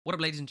What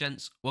up, ladies and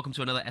gents? Welcome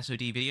to another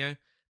SOD video.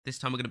 This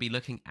time we're going to be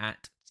looking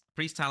at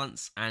priest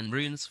talents and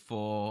runes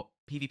for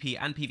PvP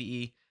and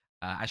PvE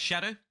as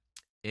Shadow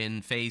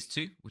in phase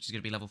 2, which is going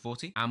to be level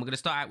 40. And we're going to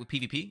start out with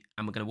PvP,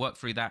 and we're going to work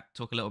through that,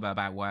 talk a little bit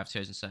about why I've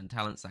chosen certain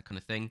talents, that kind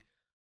of thing.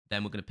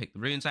 Then we're going to pick the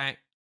runes out,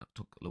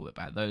 talk a little bit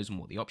about those and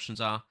what the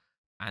options are,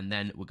 and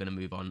then we're going to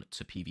move on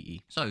to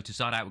PvE. So to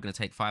start out, we're going to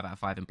take 5 out of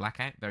 5 in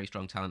Blackout. Very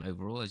strong talent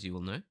overall, as you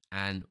all know.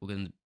 And we're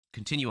going to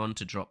continue on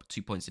to drop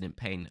 2 points in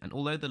pain. And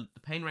although the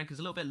pain rank is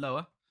a little bit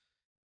lower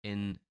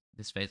in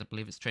this phase, I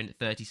believe it's trained at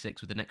 36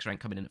 with the next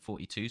rank coming in at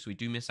 42, so we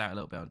do miss out a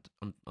little bit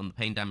on the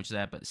pain damage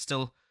there, but it's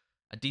still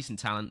a decent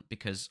talent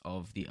because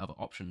of the other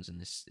options in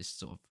this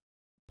sort of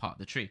part of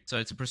the tree.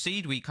 So to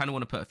proceed, we kind of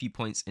want to put a few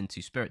points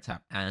into Spirit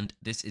Tap, and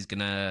this is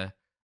going to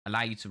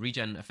allow you to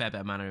regen a fair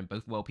bit of mana in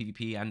both WoW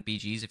PvP and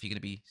BGs if you're going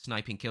to be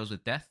sniping kills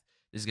with death.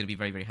 This is going to be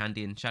very, very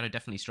handy, and Shadow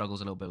definitely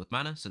struggles a little bit with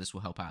mana, so this will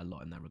help out a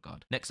lot in that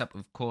regard. Next up,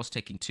 of course,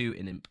 taking 2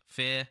 in Imp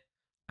Fear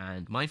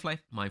and Mindflay.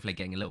 Mindflay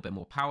getting a little bit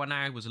more power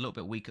now. Was a little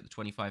bit weak at the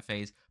 25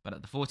 phase, but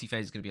at the 40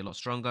 phase it's going to be a lot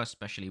stronger,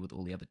 especially with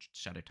all the other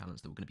Shadow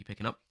talents that we're going to be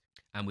picking up,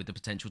 and with the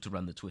potential to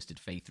run the Twisted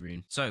Faith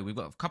rune. So we've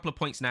got a couple of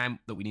points now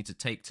that we need to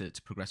take to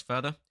progress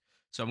further.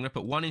 So I'm going to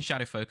put 1 in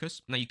Shadow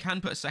Focus. Now, you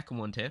can put a second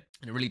one here,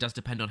 and it really does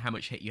depend on how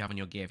much hit you have on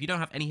your gear. If you don't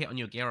have any hit on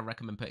your gear, I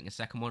recommend putting a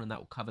second one, and that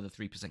will cover the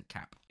 3%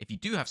 cap. If you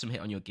do have some hit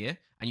on your gear,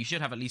 and you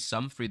should have at least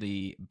some through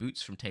the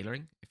boots from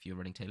tailoring, if you're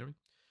running tailoring,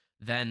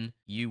 then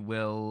you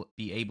will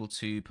be able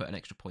to put an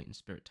extra point in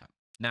Spirit Tap.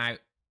 Now,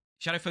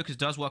 Shadow Focus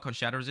does work on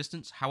Shadow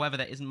Resistance. However,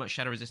 there isn't much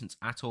Shadow Resistance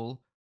at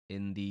all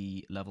in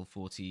the level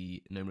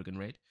 40 Gnomeregan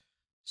raid.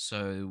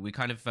 So we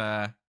kind of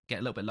get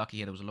a little bit lucky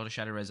here. There was a lot of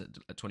Shadow Res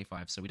at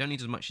 25, so we don't need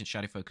as much in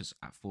Shadow Focus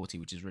at 40,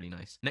 which is really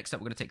nice. Next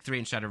up, we're going to take 3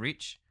 in Shadow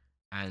Reach,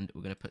 and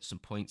we're going to put some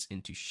points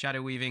into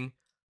Shadow Weaving.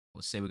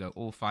 Or say we go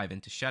all 5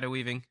 into Shadow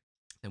Weaving.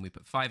 Then we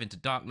put 5 into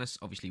Darkness.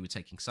 Obviously, we're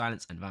taking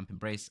Silence and Vamp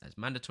Embrace as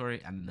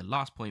mandatory, and then the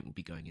last point will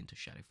be going into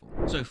Shadow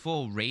Fall. So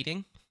for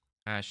raiding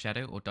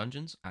Shadow or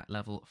dungeons at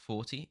level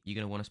 40, you're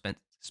going to want to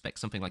spec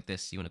something like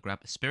this. You want to grab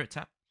a Spirit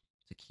Tap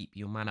to keep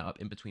your mana up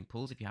in between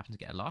pulls if you happen to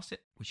get a last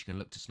hit, which you can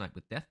look to snipe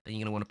with death. Then you're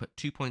going to want to put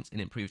 2 points in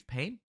Improved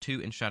Pain,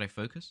 2 in Shadow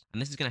Focus,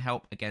 and this is going to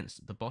help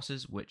against the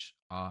bosses, which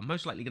are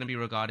most likely going to be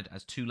regarded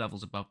as 2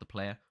 levels above the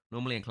player.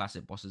 Normally in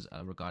Classic, bosses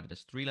are regarded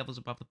as 3 levels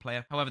above the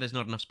player. However, there's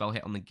not enough spell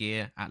hit on the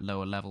gear at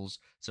lower levels,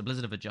 so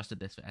Blizzard have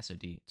adjusted this for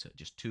SOD to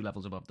just 2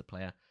 levels above the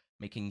player,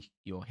 making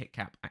your hit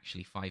cap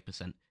actually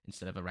 5%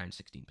 instead of around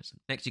 16%.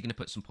 Next, you're going to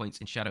put some points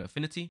in Shadow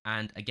Affinity,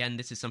 and again,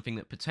 this is something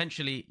that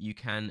potentially you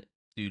can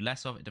do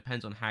less of. It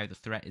depends on how the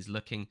threat is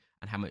looking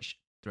and how much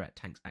threat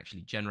tanks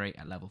actually generate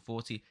at level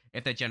 40.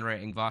 If they're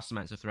generating vast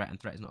amounts of threat and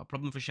threat is not a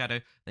problem for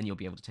Shadow, then you'll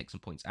be able to take some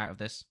points out of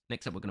this.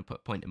 Next up, we're going to put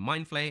a point in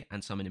Mindflay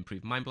and some in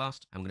Improved Mind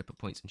Blast. I'm going to put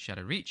points in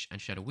Shadow Reach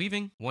and Shadow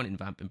Weaving, 1 in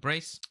Vamp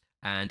Embrace,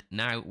 and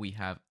now we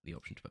have the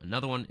option to put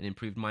another one in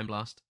Improved Mind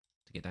Blast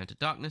to get down to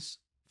Darkness,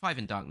 5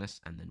 in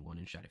Darkness, and then 1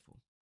 in Shadowfall.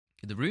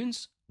 The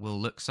runes will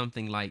look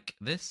something like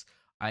this.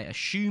 I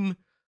assume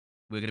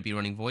we're going to be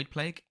running Void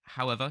Plague.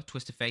 However,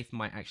 Twisted Faith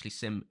might actually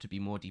sim to be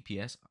more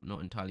DPS. I'm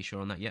not entirely sure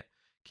on that yet.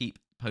 Keep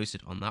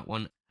posted on that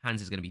one. Hands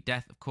is going to be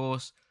Death, of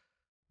course.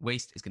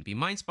 Waist is going to be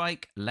Mind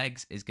Spike.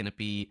 Legs is going to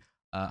be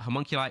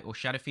Homunculi or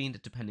Shadow Fiend,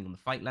 depending on the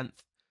fight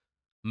length.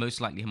 Most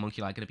likely,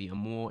 Homunculi are going to be a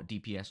more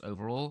DPS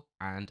overall,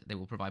 and they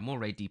will provide more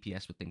raid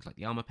DPS with things like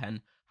the Armor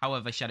Pen.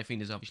 However, Shadow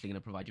Fiend is obviously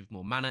going to provide you with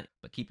more mana,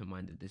 but keep in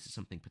mind that this is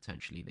something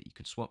potentially that you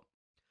can swap.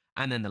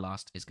 And then the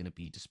last is going to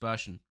be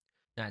Dispersion.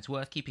 Now, it's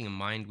worth keeping in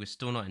mind, we're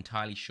still not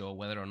entirely sure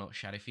whether or not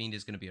Shadow Fiend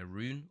is going to be a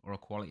rune or a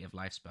quality of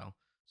life spell,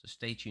 so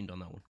stay tuned on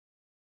that one.